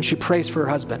picture and she prays for her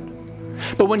husband.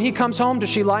 But when he comes home, does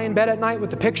she lie in bed at night with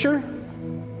the picture?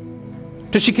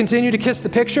 Does she continue to kiss the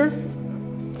picture?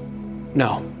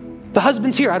 No. The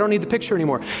husband's here. I don't need the picture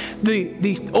anymore.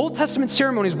 The Old Testament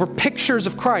ceremonies were pictures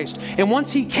of Christ. And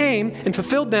once he came and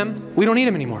fulfilled them, we don't need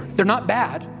them anymore. They're not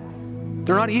bad.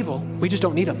 They're not evil. We just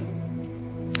don't need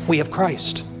them. We have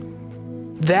Christ.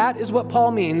 That is what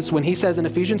Paul means when he says in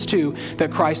Ephesians 2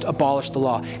 that Christ abolished the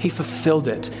law. He fulfilled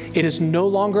it. It is no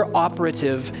longer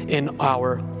operative in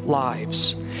our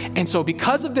lives. And so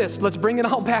because of this, let's bring it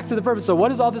all back to the purpose. So what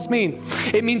does all this mean?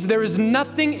 It means there is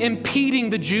nothing impeding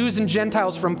the Jews and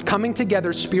Gentiles from coming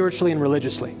together spiritually and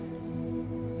religiously.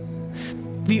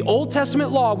 The Old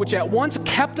Testament law, which at once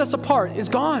kept us apart, is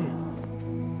gone.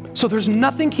 So there's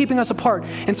nothing keeping us apart.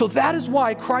 And so that is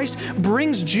why Christ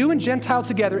brings Jew and Gentile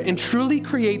together and truly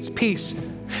creates peace.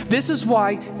 This is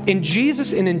why in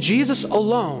Jesus and in Jesus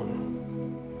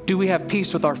alone do we have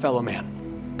peace with our fellow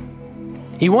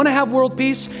man. You want to have world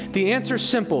peace? The answer is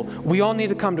simple. We all need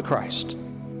to come to Christ.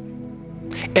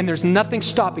 And there's nothing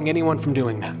stopping anyone from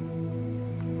doing that.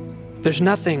 There's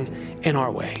nothing in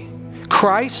our way.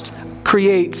 Christ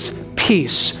creates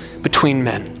peace between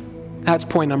men. That's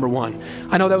point number one.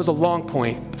 I know that was a long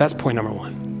point, but that's point number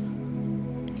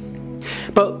one.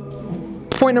 But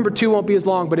point number two won't be as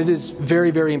long, but it is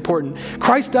very, very important.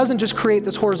 Christ doesn't just create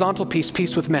this horizontal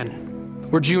peace with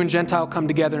men, where Jew and Gentile come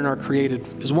together and are created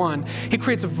as one. He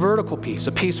creates a vertical peace,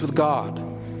 a peace with God.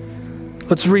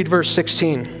 Let's read verse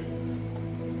 16.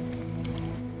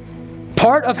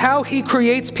 Part of how he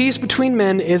creates peace between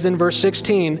men is in verse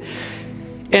 16.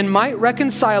 And might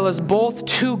reconcile us both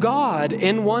to God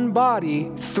in one body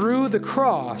through the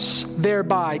cross,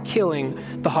 thereby killing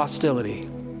the hostility.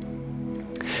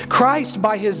 Christ,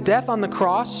 by his death on the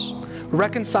cross,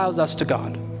 reconciles us to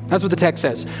God. That's what the text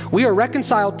says. We are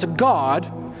reconciled to God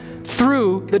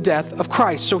through the death of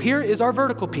Christ. So here is our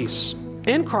vertical peace.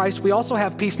 In Christ, we also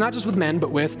have peace not just with men,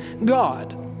 but with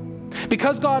God.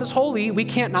 Because God is holy, we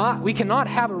cannot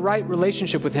have a right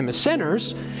relationship with him as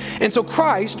sinners. And so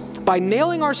Christ, by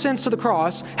nailing our sins to the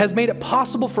cross, has made it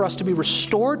possible for us to be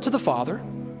restored to the Father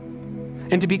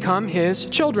and to become his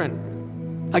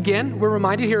children. Again, we're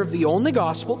reminded here of the only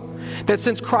gospel, that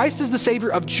since Christ is the Savior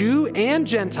of Jew and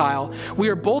Gentile, we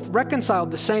are both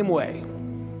reconciled the same way,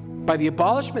 by the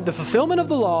abolishment, the fulfillment of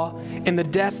the law, and the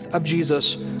death of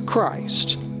Jesus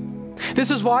Christ.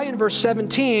 This is why in verse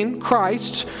 17,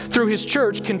 Christ, through his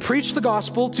church, can preach the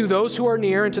gospel to those who are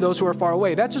near and to those who are far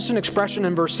away. That's just an expression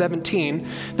in verse 17.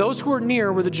 Those who are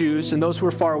near were the Jews, and those who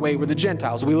are far away were the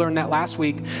Gentiles. We learned that last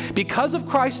week. Because of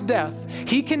Christ's death,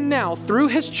 he can now, through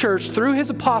his church, through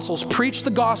his apostles, preach the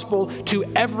gospel to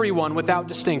everyone without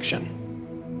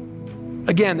distinction.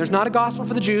 Again, there's not a gospel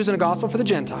for the Jews and a gospel for the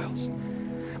Gentiles.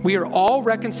 We are all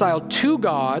reconciled to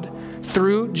God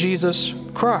through Jesus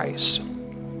Christ.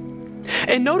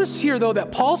 And notice here, though,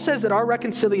 that Paul says that our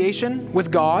reconciliation with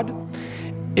God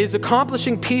is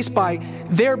accomplishing peace by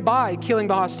thereby killing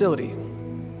the hostility.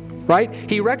 Right?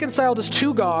 He reconciled us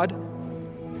to God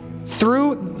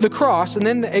through the cross, and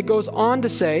then it goes on to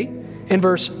say in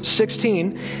verse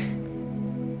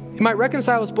 16, he might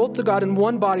reconcile us both to God in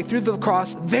one body through the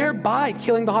cross, thereby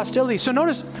killing the hostility. So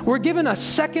notice, we're given a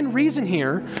second reason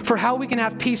here for how we can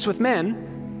have peace with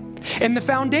men. And the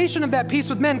foundation of that peace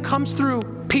with men comes through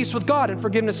peace with God and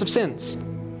forgiveness of sins.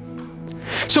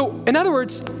 So, in other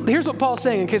words, here's what Paul's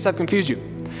saying in case I've confused you.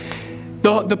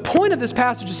 The point of this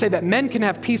passage is to say that men can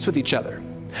have peace with each other.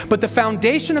 But the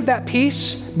foundation of that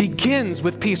peace begins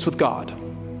with peace with God.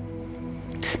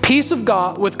 Peace of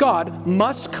God with God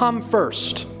must come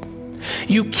first.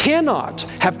 You cannot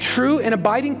have true and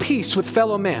abiding peace with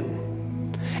fellow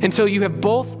men until you have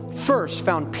both first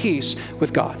found peace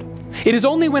with God. It is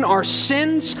only when our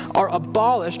sins are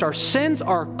abolished, our sins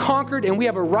are conquered, and we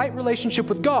have a right relationship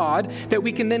with God that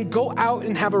we can then go out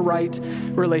and have a right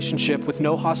relationship with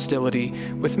no hostility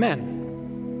with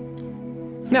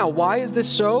men. Now, why is this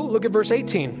so? Look at verse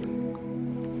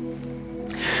 18.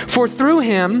 For through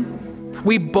him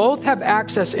we both have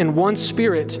access in one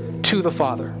spirit to the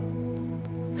Father.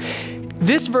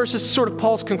 This verse is sort of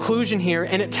Paul's conclusion here,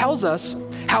 and it tells us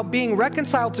how being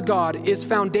reconciled to God is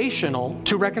foundational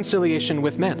to reconciliation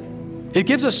with men. It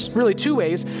gives us really two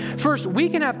ways. First, we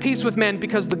can have peace with men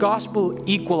because the gospel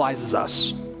equalizes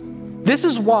us. This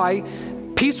is why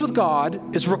peace with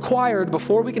God is required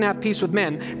before we can have peace with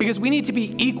men, because we need to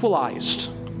be equalized.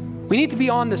 We need to be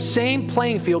on the same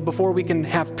playing field before we can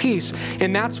have peace,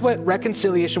 and that's what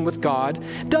reconciliation with God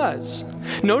does.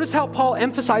 Notice how Paul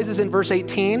emphasizes in verse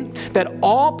 18 that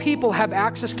all people have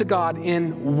access to God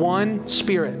in one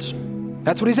spirit.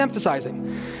 That's what he's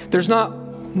emphasizing. There's not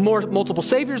multiple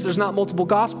saviors, there's not multiple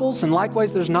gospels, and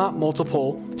likewise there's not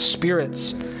multiple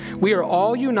spirits. We are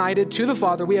all united to the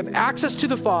Father. We have access to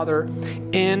the Father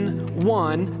in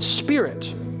one spirit.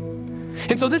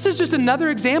 And so this is just another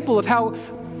example of how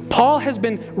Paul has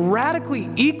been radically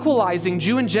equalizing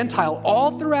Jew and Gentile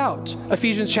all throughout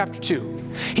Ephesians chapter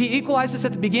 2. He equalizes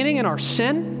at the beginning in our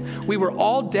sin, We were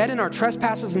all dead in our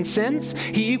trespasses and sins.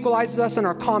 He equalizes us in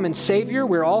our common Savior.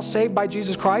 We're all saved by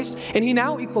Jesus Christ. And he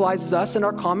now equalizes us in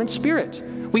our common Spirit.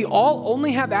 We all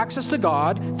only have access to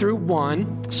God through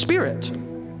one Spirit.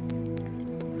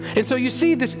 And so you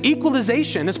see, this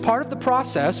equalization is part of the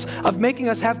process of making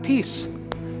us have peace.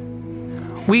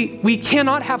 We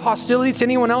cannot have hostility to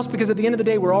anyone else because at the end of the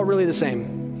day, we're all really the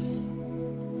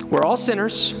same. We're all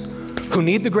sinners who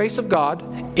need the grace of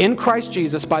God in Christ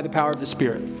Jesus by the power of the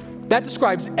Spirit. That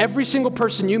describes every single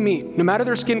person you meet, no matter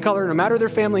their skin color, no matter their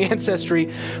family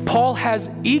ancestry. Paul has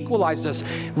equalized us.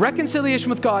 Reconciliation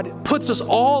with God puts us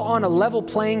all on a level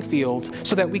playing field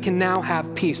so that we can now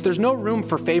have peace. There's no room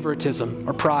for favoritism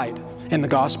or pride in the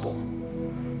gospel.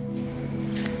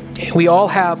 We all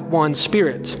have one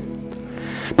Spirit.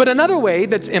 But another way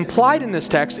that's implied in this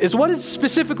text is, what is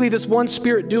specifically this one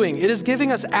Spirit doing? It is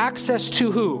giving us access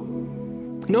to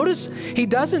who? Notice he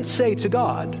doesn't say to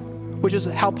God, which is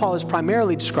how Paul has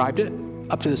primarily described it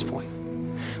up to this point.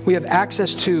 We have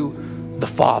access to the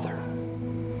Father.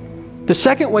 The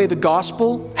second way the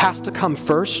gospel has to come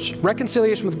first,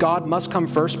 reconciliation with God must come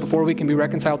first before we can be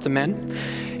reconciled to men,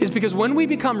 is because when we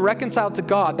become reconciled to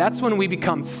God, that's when we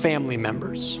become family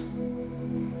members.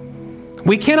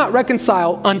 We cannot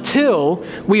reconcile until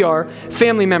we are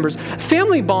family members.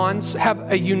 Family bonds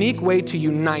have a unique way to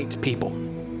unite people.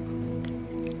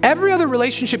 Every other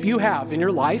relationship you have in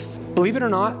your life, believe it or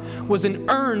not, was an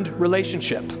earned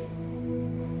relationship.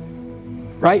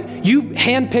 Right? You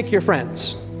handpick your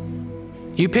friends.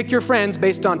 You pick your friends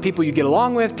based on people you get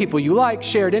along with, people you like,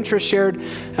 shared interests, shared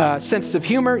sense of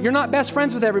humor. You're not best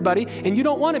friends with everybody, and you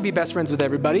don't want to be best friends with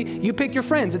everybody. You pick your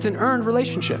friends. It's an earned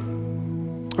relationship.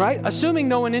 Right? Assuming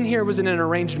no one in here was in an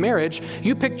arranged marriage,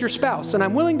 you picked your spouse. And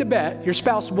I'm willing to bet your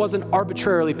spouse wasn't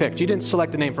arbitrarily picked. You didn't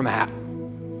select a name from a hat.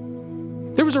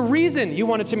 There was a reason you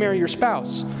wanted to marry your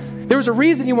spouse. There was a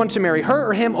reason you wanted to marry her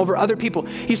or him over other people.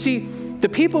 You see, the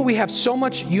people we have so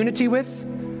much unity with,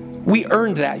 we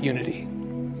earned that unity.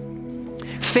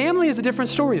 Family is a different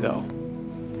story, though.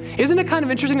 Isn't it kind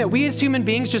of interesting that we as human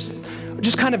beings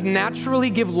just kind of naturally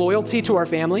give loyalty to our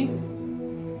family?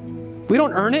 We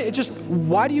don't earn it. It just,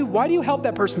 why do you help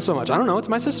that person so much? I don't know. It's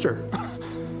my sister.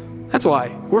 That's why.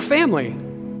 We're family.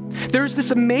 There's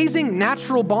this amazing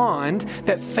natural bond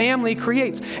that family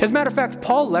creates. As a matter of fact,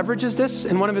 Paul leverages this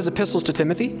in one of his epistles to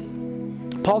Timothy.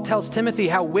 Paul tells Timothy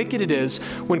how wicked it is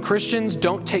when Christians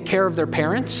don't take care of their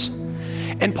parents.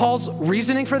 And Paul's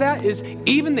reasoning for that is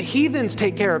even the heathens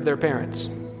take care of their parents.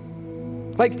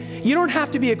 Like, you don't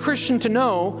have to be a Christian to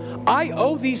know, I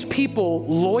owe these people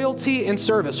loyalty and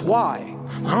service. Why?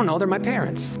 I don't know, they're my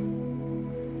parents.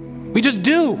 We just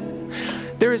do.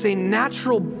 There is a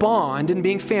natural bond in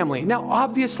being family. Now,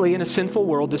 obviously, in a sinful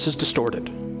world, this is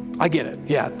distorted. I get it.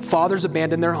 Yeah, fathers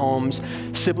abandon their homes,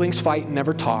 siblings fight and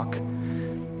never talk.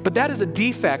 But that is a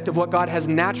defect of what God has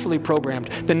naturally programmed.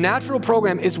 The natural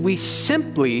program is we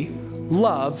simply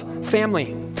love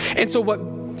family. And so what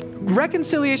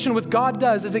reconciliation with God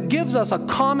does is it gives us a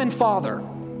common father.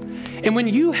 And when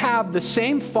you have the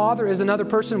same father as another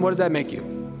person, what does that make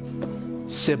you?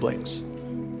 Siblings.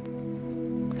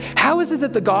 How is it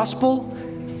that the gospel,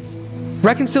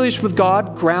 reconciliation with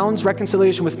God, grounds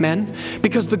reconciliation with men?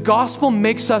 Because the gospel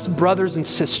makes us brothers and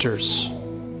sisters.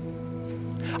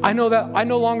 I know that I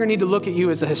no longer need to look at you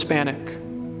as a Hispanic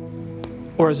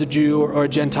or as a Jew or a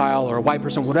Gentile or a white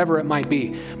person, whatever it might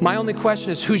be. My only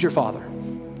question is, who's your father?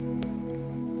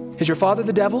 Is your father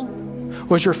the devil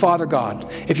or is your father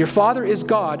God? If your father is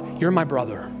God, you're my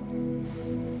brother.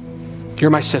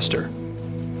 You're my sister.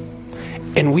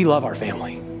 And we love our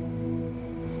family.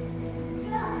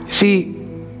 See,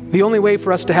 the only way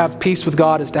for us to have peace with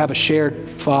God is to have a shared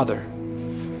father,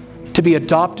 to be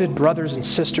adopted brothers and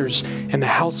sisters in the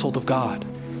household of God.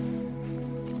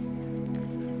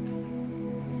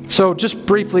 So just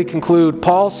briefly conclude,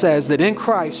 Paul says that in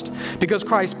Christ, because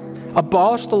Christ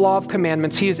abolished the law of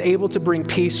commandments, he is able to bring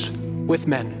peace with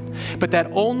men. But that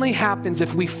only happens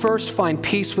if we first find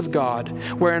peace with God,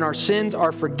 wherein our sins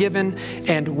are forgiven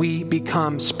and we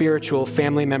become spiritual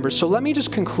family members. So let me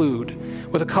just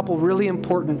conclude with a couple really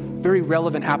important, very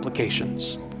relevant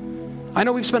applications. I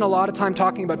know we've spent a lot of time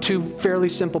talking about two fairly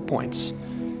simple points.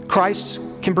 Christ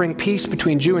can bring peace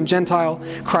between Jew and Gentile.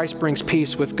 Christ brings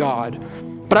peace with God.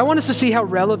 But I want us to see how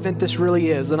relevant this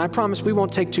really is, and I promise we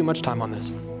won't take too much time on this.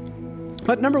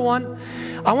 But number one,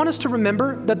 I want us to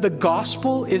remember that the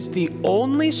gospel is the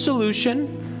only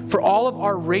solution for all of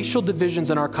our racial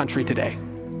divisions in our country today.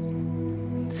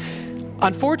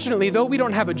 Unfortunately, though we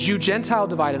don't have a Jew-Gentile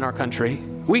divide in our country,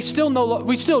 we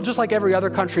still, just like every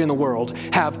other country in the world,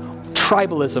 have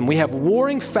tribalism. We have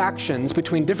warring factions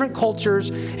between different cultures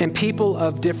and people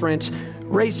of different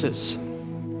races.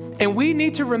 And we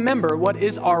need to remember what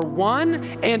is our one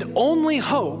and only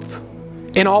hope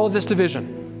in all of this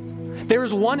division. There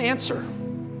is one answer,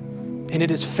 and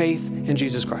it is faith in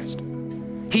Jesus Christ.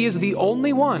 He is the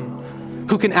only one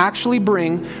who can actually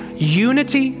bring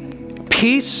unity,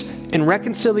 peace, and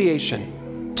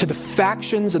reconciliation to the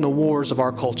factions and the wars of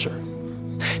our culture.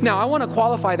 Now, I want to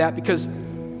qualify that because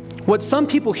what some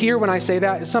people hear when I say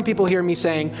that is some people hear me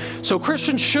saying, so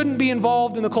Christians shouldn't be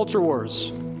involved in the culture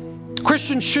wars.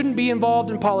 Christians shouldn't be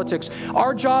involved in politics.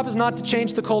 Our job is not to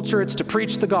change the culture, it's to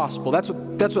preach the gospel. That's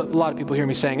what a lot of people hear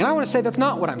me saying. And I want to say that's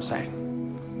not what I'm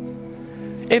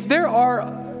saying. If there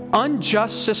are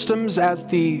unjust systems, as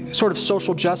the sort of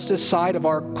social justice side of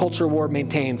our culture war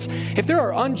maintains, if there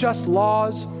are unjust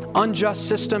laws, unjust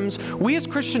systems, we as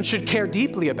Christians should care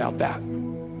deeply about that.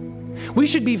 We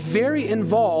should be very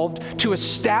involved to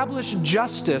establish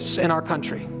justice in our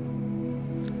country.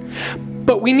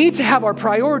 But we need to have our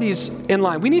priorities in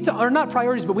line. We need to, or not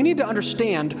priorities, but we need to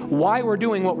understand why we're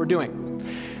doing what we're doing.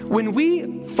 When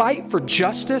we fight for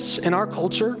justice in our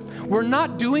culture, we're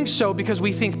not doing so because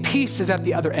we think peace is at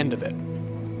the other end of it.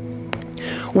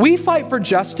 We fight for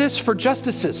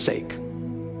justice's sake.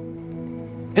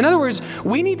 In other words,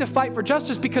 we need to fight for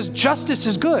justice because justice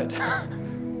is good.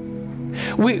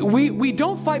 We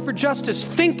don't fight for justice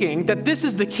thinking that this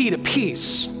is the key to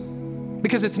peace,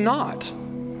 because it's not.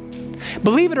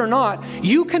 Believe it or not,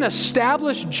 you can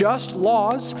establish just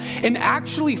laws and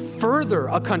actually further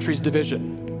a country's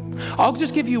division. I'll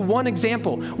just give you one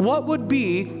example. What would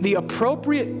be the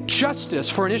appropriate justice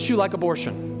for an issue like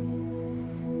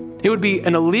abortion? It would be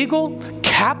an illegal,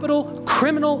 capital,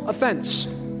 criminal offense.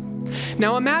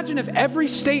 Now imagine if every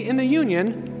state in the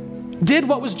union did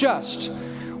what was just.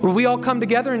 Would we all come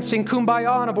together and sing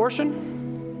Kumbaya on abortion?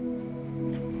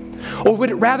 Or would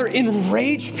it rather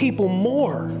enrage people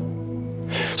more?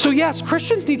 So yes,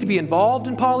 Christians need to be involved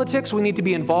in politics. We need to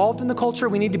be involved in the culture.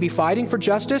 We need to be fighting for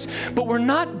justice. But we're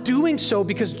not doing so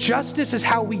because justice is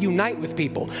how we unite with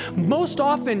people. Most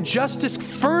often, justice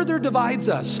further divides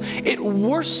us. It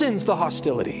worsens the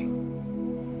hostility.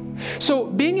 So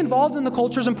being involved in the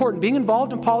culture is important. Being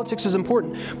involved in politics is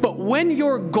important. But when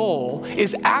your goal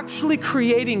is actually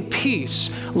creating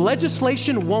peace,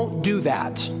 legislation won't do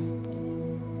that.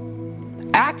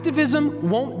 Activism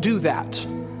won't do that.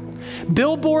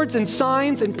 Billboards and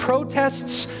signs and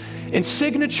protests and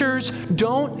signatures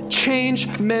don't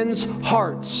change men's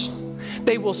hearts.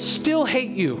 They will still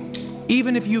hate you,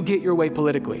 even if you get your way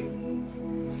politically.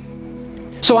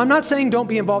 So I'm not saying don't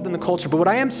be involved in the culture, but what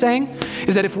I am saying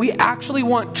is that if we actually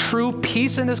want true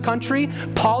peace in this country,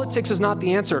 politics is not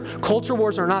the answer. Culture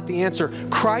wars are not the answer.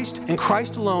 Christ and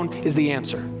Christ alone is the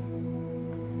answer.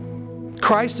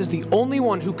 Christ is the only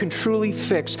one who can truly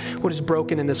fix what is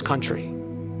broken in this country.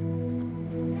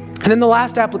 And then the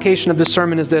last application of this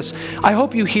sermon is this. I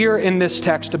hope you hear in this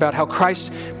text about how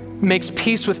Christ makes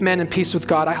peace with men and peace with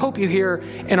God. I hope you hear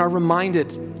and are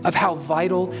reminded of how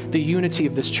vital the unity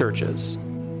of this church is.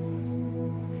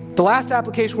 The last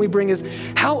application we bring is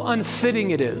how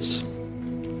unfitting it is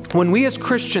when we as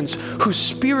Christians who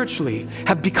spiritually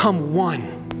have become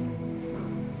one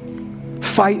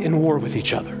fight and war with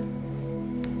each other.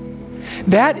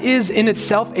 That is in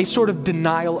itself a sort of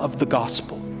denial of the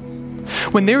gospel.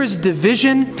 When there is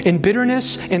division and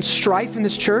bitterness and strife in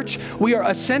this church, we are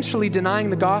essentially denying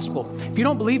the gospel. If you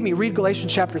don't believe me, read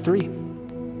Galatians chapter 3.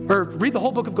 Or read the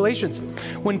whole book of Galatians.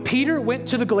 When Peter went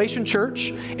to the Galatian church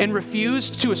and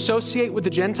refused to associate with the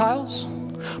Gentiles,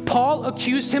 Paul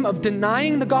accused him of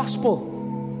denying the gospel.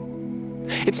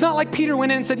 It's not like Peter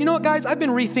went in and said, you know what, guys, I've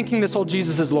been rethinking this whole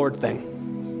Jesus is Lord thing.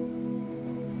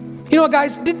 You know what,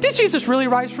 guys, did Jesus really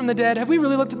rise from the dead? Have we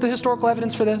really looked at the historical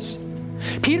evidence for this?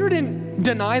 Peter didn't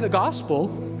deny the gospel,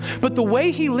 but the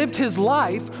way he lived his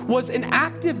life was an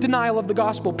active denial of the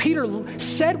gospel. Peter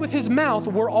said with his mouth,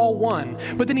 we're all one.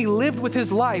 But then he lived with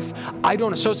his life, I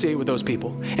don't associate with those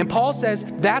people. And Paul says,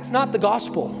 that's not the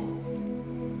gospel.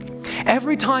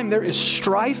 Every time there is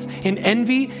strife and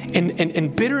envy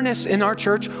and bitterness in our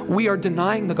church, we are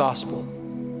denying the gospel.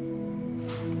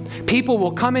 People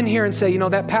will come in here and say, you know,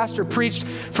 that pastor preached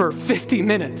for 50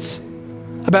 minutes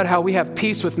about how we have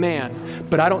peace with man,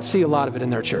 but I don't see a lot of it in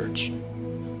their church.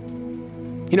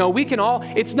 You know, we can all,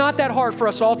 it's not that hard for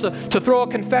us all to throw a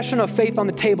confession of faith on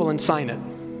the table and sign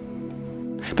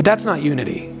it. But that's not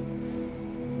unity.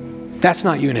 That's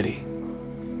not unity.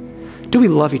 Do we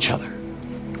love each other?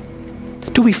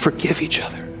 Do we forgive each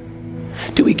other?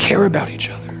 Do we care about each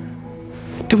other?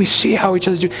 Do we see how each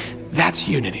other's doing? That's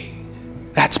unity.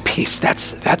 That's peace.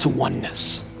 That's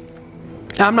oneness.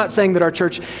 Now, I'm not saying that our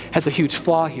church has a huge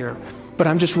flaw here, but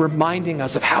I'm just reminding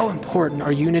us of how important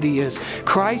our unity is.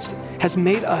 Christ has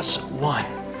made us one.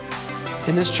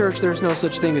 In this church, there's no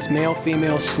such thing as male,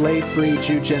 female, slave free,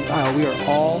 Jew, Gentile. We are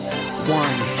all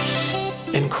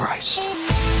one in Christ.